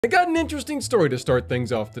I got an interesting story to start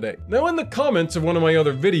things off today. Now, in the comments of one of my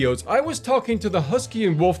other videos, I was talking to the Husky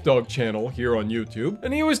and WOLFDOG channel here on YouTube,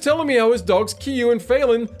 and he was telling me how his dogs Kiyu and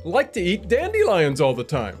Phelan like to eat dandelions all the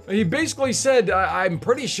time. He basically said, I'm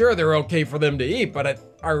pretty sure they're okay for them to eat, but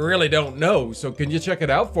I really don't know, so can you check it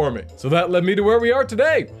out for me? So that led me to where we are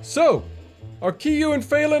today. So, are Kiyu and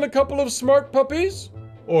Phelan a couple of smart puppies?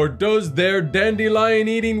 Or does their dandelion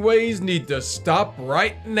eating ways need to stop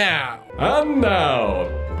right now? And now,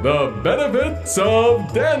 the benefits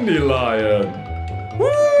of dandelion.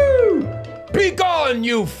 Woo! Begone,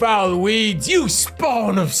 you foul weeds, you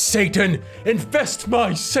spawn of Satan! Infest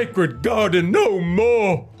my sacred garden no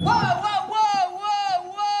more! Whoa, whoa, whoa,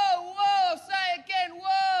 whoa, whoa, whoa! Say again,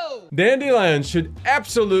 whoa! Dandelions should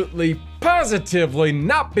absolutely, positively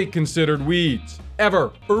not be considered weeds.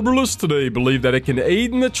 Ever. Herbalists today believe that it can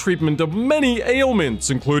aid in the treatment of many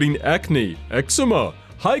ailments, including acne, eczema,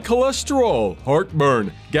 high cholesterol,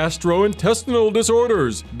 heartburn, gastrointestinal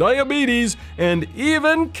disorders, diabetes, and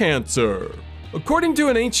even cancer. According to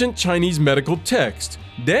an ancient Chinese medical text,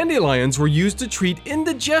 dandelions were used to treat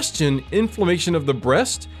indigestion, inflammation of the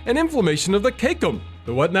breast, and inflammation of the cecum.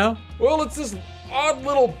 The what now? Well, it's this odd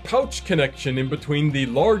little pouch connection in between the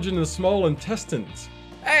large and the small intestines.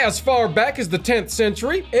 As far back as the 10th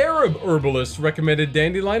century, Arab herbalists recommended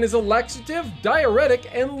dandelion as a laxative,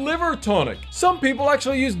 diuretic, and liver tonic. Some people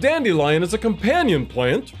actually use dandelion as a companion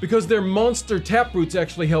plant because their monster taproots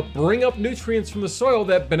actually help bring up nutrients from the soil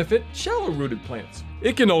that benefit shallow-rooted plants.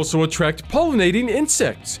 It can also attract pollinating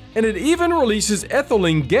insects, and it even releases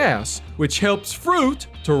ethylene gas, which helps fruit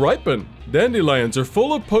to ripen. Dandelions are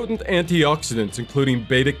full of potent antioxidants, including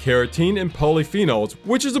beta-carotene and polyphenols,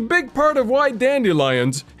 which is a big part of why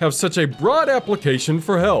dandelions have such a broad application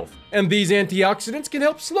for health. And these antioxidants can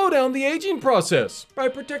help slow down the aging process by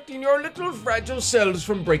protecting your little fragile cells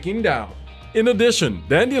from breaking down. In addition,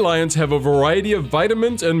 dandelions have a variety of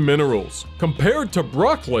vitamins and minerals. Compared to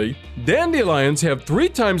broccoli, dandelions have 3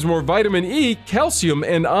 times more vitamin E, calcium,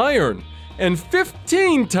 and iron, and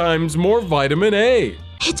 15 times more vitamin A.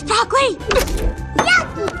 It's broccoli!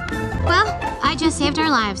 Yucky! Well, I just saved our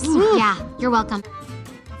lives. Yeah, you're welcome.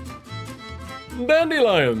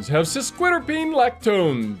 Dandelions have sesquiterpene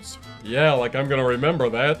lactones. Yeah, like I'm gonna remember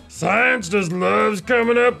that. Science just loves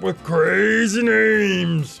coming up with crazy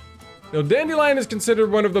names. Now, dandelion is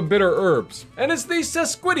considered one of the bitter herbs, and it's these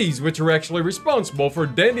sesquites which are actually responsible for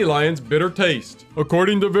dandelion's bitter taste.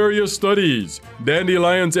 According to various studies,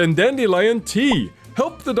 dandelions and dandelion tea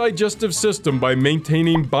help the digestive system by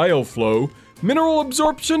maintaining bile flow, mineral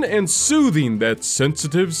absorption, and soothing that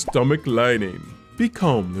sensitive stomach lining. Be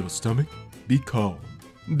calm, little stomach. Be calm.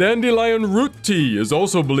 Dandelion root tea is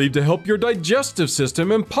also believed to help your digestive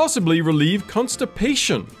system and possibly relieve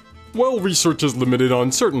constipation. While research is limited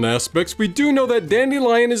on certain aspects, we do know that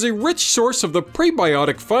dandelion is a rich source of the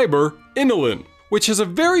prebiotic fiber, inulin, which has a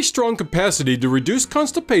very strong capacity to reduce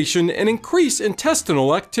constipation and increase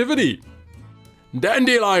intestinal activity.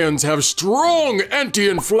 Dandelions have strong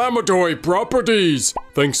anti-inflammatory properties,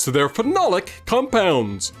 thanks to their phenolic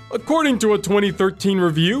compounds. According to a 2013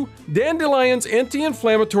 review, dandelion's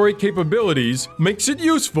anti-inflammatory capabilities makes it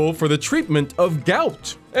useful for the treatment of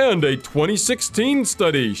gout. And a 2016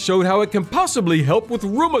 study showed how it can possibly help with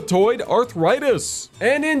rheumatoid arthritis.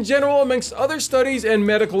 And in general, amongst other studies and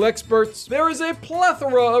medical experts, there is a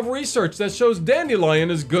plethora of research that shows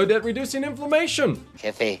dandelion is good at reducing inflammation.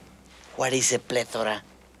 Jefe, what is a plethora?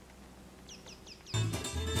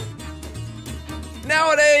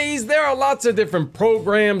 Nowadays, there are lots of different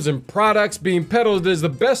programs and products being peddled as the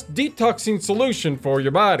best detoxing solution for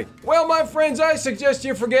your body. Well, my friends, I suggest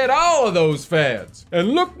you forget all of those fads and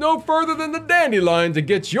look no further than the dandelion to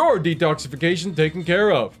get your detoxification taken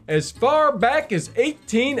care of. As far back as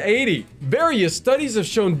 1880, various studies have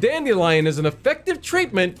shown dandelion as an effective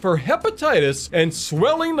treatment for hepatitis and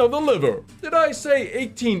swelling of the liver. Did I say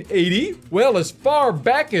 1880? Well, as far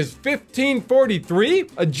back as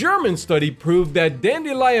 1543, a German study proved that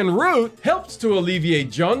dandelion root helps to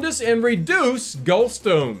alleviate jaundice and reduce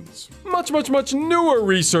gallstones. Much newer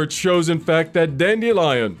research shows, in fact, that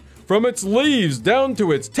dandelion, from its leaves down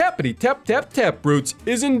to its tappity-tap-tap-tap roots,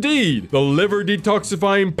 is indeed the liver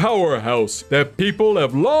detoxifying powerhouse that people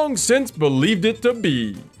have long since believed it to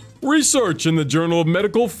be. Research in the Journal of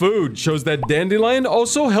Medical Food shows that dandelion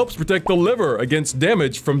also helps protect the liver against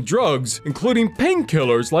damage from drugs, including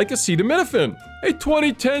painkillers like acetaminophen. A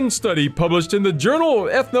 2010 study published in the Journal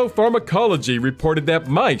of Ethnopharmacology reported that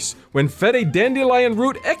mice, when fed a dandelion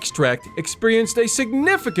root extract, experienced a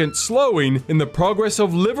significant slowing in the progress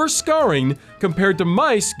of liver scarring compared to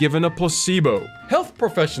mice given a placebo. Health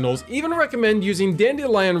professionals even recommend using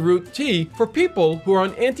dandelion root tea for people who are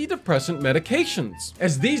on antidepressant medications,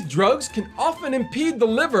 as these drugs can often impede the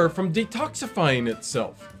liver from detoxifying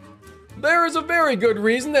itself. There is a very good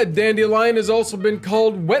reason that dandelion has also been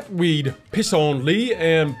called wetweed, pissenlit,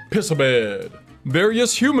 and pissabed.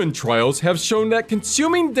 Various human trials have shown that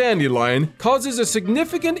consuming dandelion causes a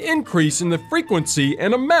significant increase in the frequency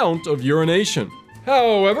and amount of urination.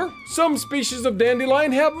 However, some species of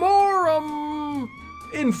dandelion have more,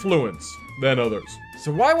 influence than others.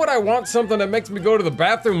 So why would I want something that makes me go to the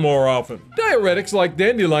bathroom more often? Diuretics like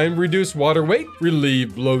dandelion reduce water weight,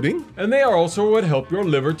 relieve bloating, and they are also what help your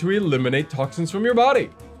liver to eliminate toxins from your body.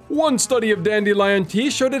 One study of dandelion tea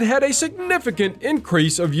showed it had a significant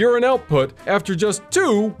increase of urine output after just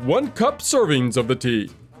 2 1-cup servings of the tea.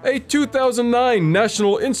 A 2009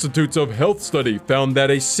 National Institutes of Health study found that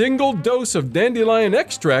a single dose of dandelion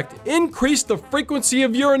extract increased the frequency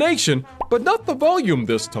of urination, but not the volume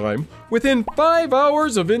this time, within 5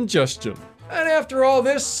 hours of ingestion. And after all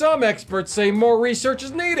this, some experts say more research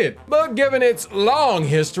is needed. But given its long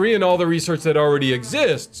history and all the research that already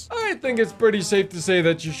exists, I think it's pretty safe to say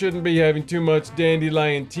that you shouldn't be having too much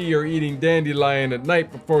dandelion tea or eating dandelion at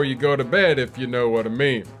night before you go to bed, if you know what I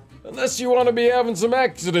mean. Unless you want to be having some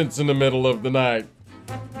accidents in the middle of the night.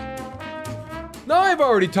 Now, I've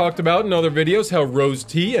already talked about in other videos how rose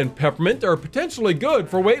tea and peppermint are potentially good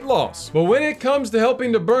for weight loss. But when it comes to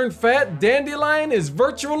helping to burn fat, dandelion is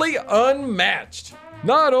virtually unmatched.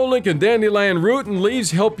 Not only can dandelion root and leaves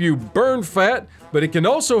help you burn fat, but it can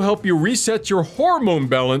also help you reset your hormone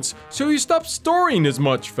balance so you stop storing as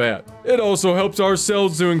much fat. It also helps our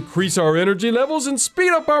cells to increase our energy levels and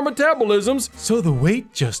speed up our metabolisms so the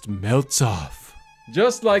weight just melts off.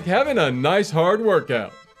 Just like having a nice hard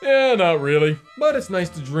workout. Yeah, not really, but it's nice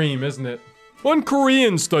to dream, isn't it? One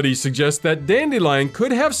Korean study suggests that dandelion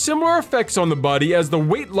could have similar effects on the body as the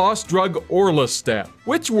weight loss drug orlistat,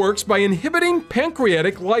 which works by inhibiting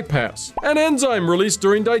pancreatic lipase, an enzyme released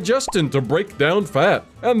during digestion to break down fat.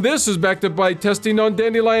 And this is backed up by testing on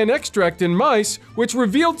dandelion extract in mice, which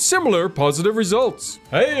revealed similar positive results.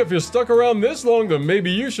 Hey, if you're stuck around this long, then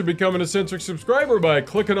maybe you should become an eccentric subscriber by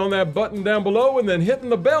clicking on that button down below and then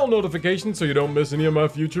hitting the bell notification so you don't miss any of my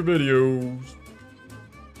future videos.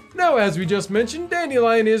 Now, as we just mentioned,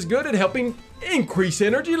 dandelion is good at helping increase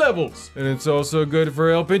energy levels. And it's also good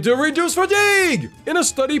for helping to reduce fatigue! In a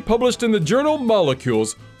study published in the journal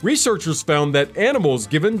Molecules, researchers found that animals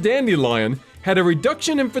given dandelion had a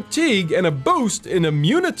reduction in fatigue and a boost in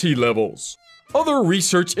immunity levels. Other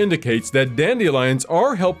research indicates that dandelions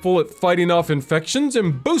are helpful at fighting off infections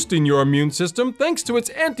and boosting your immune system thanks to its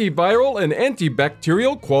antiviral and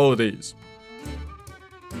antibacterial qualities.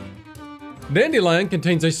 Dandelion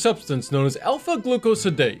contains a substance known as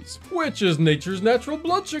alpha-glucosidase, which is nature's natural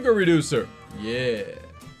blood sugar reducer. Yeah,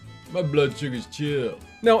 my blood sugar's chill.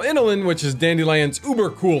 Now, inulin, which is dandelion's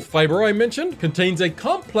uber-cool fiber I mentioned, contains a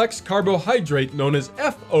complex carbohydrate known as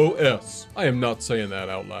FOS. I am not saying that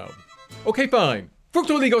out loud. Okay, fine.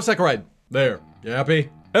 Fructooligosaccharide. There. You happy?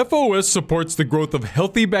 FOS supports the growth of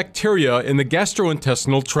healthy bacteria in the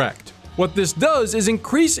gastrointestinal tract. What this does is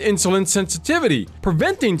increase insulin sensitivity,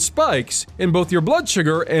 preventing spikes in both your blood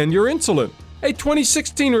sugar and your insulin. A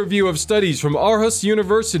 2016 review of studies from Aarhus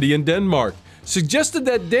University in Denmark suggested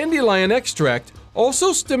that dandelion extract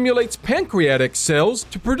also stimulates pancreatic cells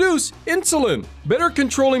to produce insulin, better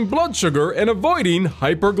controlling blood sugar and avoiding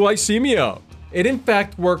hyperglycemia. It in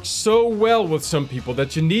fact works so well with some people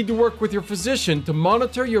that you need to work with your physician to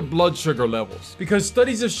monitor your blood sugar levels, because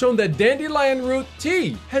studies have shown that dandelion root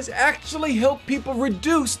tea has actually helped people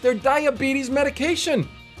reduce their diabetes medication.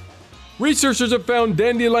 Researchers have found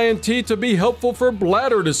dandelion tea to be helpful for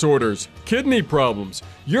bladder disorders, kidney problems,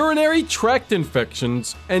 urinary tract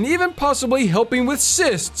infections, and even possibly helping with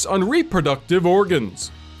cysts on reproductive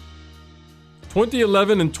organs.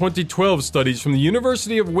 2011 and 2012 studies from the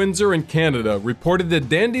University of Windsor in Canada reported that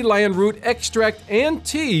dandelion root extract and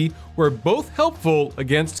tea were both helpful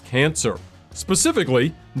against cancer.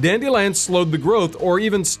 Specifically, dandelion slowed the growth or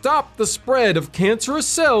even stopped the spread of cancerous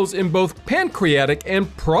cells in both pancreatic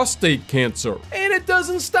and prostate cancer. And it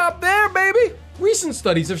doesn't stop there, baby! Recent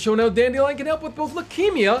studies have shown how dandelion can help with both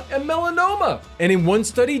leukemia and melanoma. And in one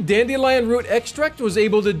study, dandelion root extract was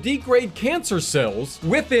able to degrade cancer cells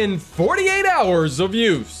within 48 hours of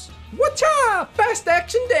use. Whatcha? Fast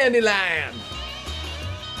action dandelion!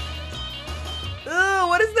 Oh,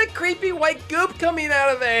 what is that creepy white goop coming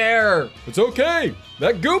out of there? It's okay.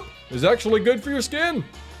 That goop is actually good for your skin.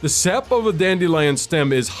 The sap of a dandelion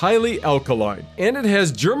stem is highly alkaline, and it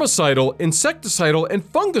has germicidal, insecticidal, and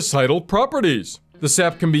fungicidal properties. The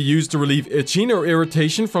sap can be used to relieve itching or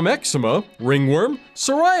irritation from eczema, ringworm,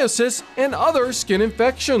 psoriasis, and other skin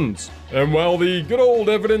infections. And while the good old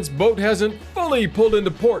evidence boat hasn't fully pulled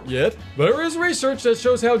into port yet, there is research that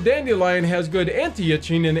shows how dandelion has good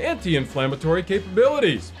anti-itching and anti-inflammatory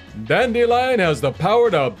capabilities. Dandelion has the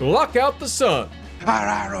power to block out the sun. Our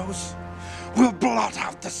arrows will blot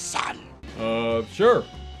out the sun. Sure.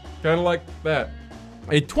 Kind of like that.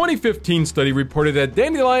 A 2015 study reported that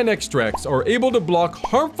dandelion extracts are able to block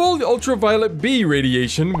harmful ultraviolet B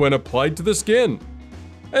radiation when applied to the skin.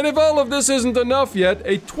 And if all of this isn't enough yet,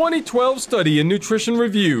 a 2012 study in Nutrition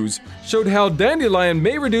Reviews showed how dandelion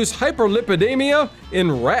may reduce hyperlipidemia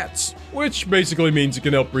in rats, which basically means it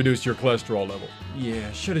can help reduce your cholesterol level.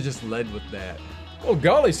 Yeah, should have just led with that. Well,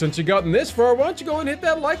 golly, since you gotten this far, why don't you go and hit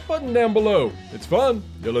that like button down below? It's fun.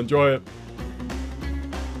 You'll enjoy it.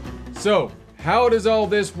 So, how does all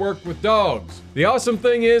this work with dogs? The awesome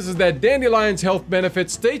thing is that dandelion's health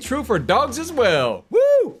benefits stay true for dogs as well.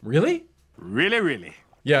 Woo! Really? Really?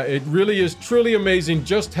 Yeah, it really is truly amazing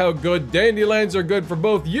just how good dandelions are good for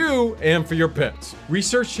both you and for your pets.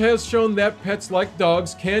 Research has shown that pets like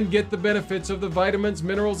dogs can get the benefits of the vitamins,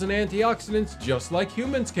 minerals, and antioxidants just like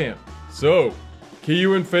humans can. So,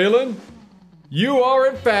 Kiyu and Phelan, you are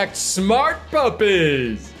in fact smart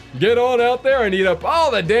puppies! Get on out there and eat up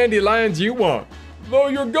all the dandelions you want. Though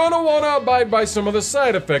you're gonna wanna abide by some of the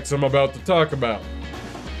side effects I'm about to talk about.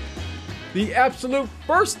 The absolute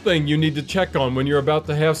first thing you need to check on when you're about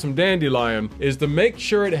to have some dandelion is to make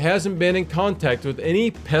sure it hasn't been in contact with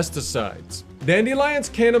any pesticides. Dandelions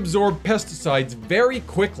can absorb pesticides very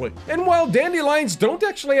quickly, and while dandelions don't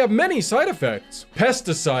actually have many side effects,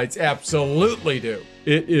 pesticides absolutely do.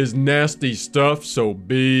 It is nasty stuff, so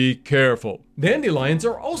be careful. Dandelions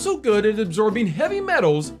are also good at absorbing heavy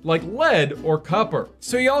metals like lead or copper.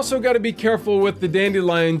 So you also got to be careful with the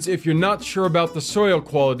dandelions if you're not sure about the soil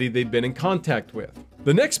quality they've been in contact with.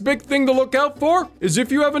 The next big thing to look out for is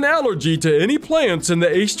if you have an allergy to any plants in the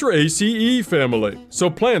Asteraceae family. So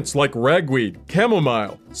plants like ragweed,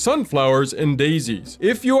 chamomile, sunflowers, and daisies.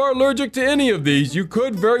 If you are allergic to any of these, you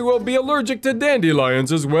could very well be allergic to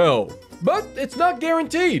dandelions as well. But it's not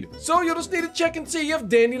guaranteed, so you'll just need to check and see if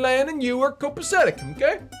dandelion and you are copacetic,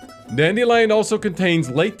 okay? Dandelion also contains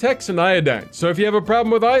latex and iodine, so if you have a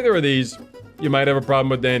problem with either of these, you might have a problem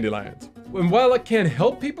with dandelions. And while it can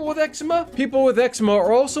help people with eczema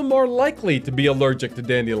are also more likely to be allergic to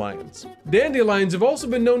dandelions. Dandelions have also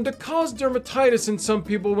been known to cause dermatitis in some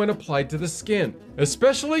people when applied to the skin,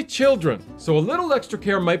 especially children, so a little extra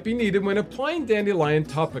care might be needed when applying dandelion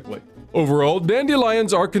topically. Overall,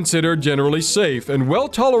 dandelions are considered generally safe and well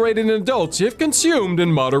tolerated in adults if consumed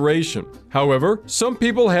in moderation. However, some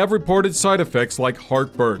people have reported side effects like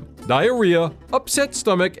heartburn, diarrhea, upset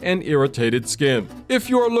stomach, and irritated skin. If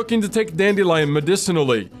you are looking to take dandelion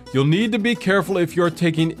medicinally, you'll need to be careful if you're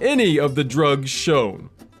taking any of the drugs shown.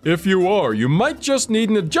 If you are, you might just need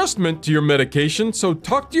an adjustment to your medication, so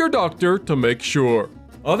talk to your doctor to make sure.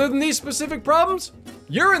 Other than these specific problems,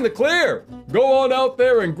 you're in the clear. Go on out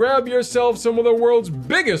there and grab yourself some of the world's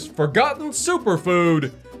biggest forgotten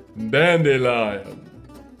superfood, dandelion.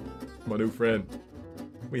 My new friend.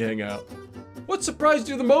 We hang out. What surprised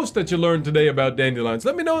you the most that you learned today about dandelions?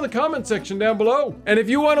 Let me know in the comment section down below. And if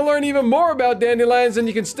you want to learn even more about dandelions, then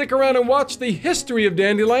you can stick around and watch the history of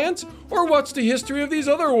dandelions, or watch the history of these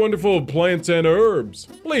other wonderful plants and herbs.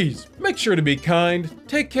 Please, make sure to be kind,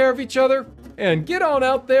 take care of each other, and get on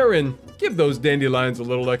out there and give those dandelions a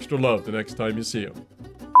little extra love the next time you see them.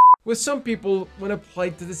 With some people, when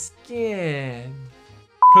applied to the skin,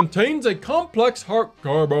 contains a complex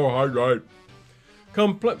carbohydrate.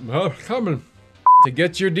 To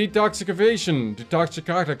get your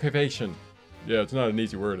detoxification. Yeah, it's not an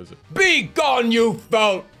easy word, is it? Be gone, you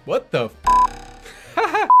foul! What the f?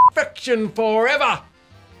 Friction forever!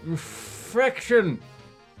 Friction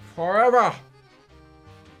forever!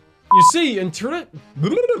 You see, in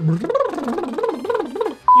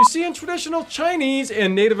traditional Chinese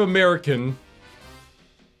and Native American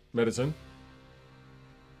medicine,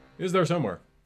 is there somewhere?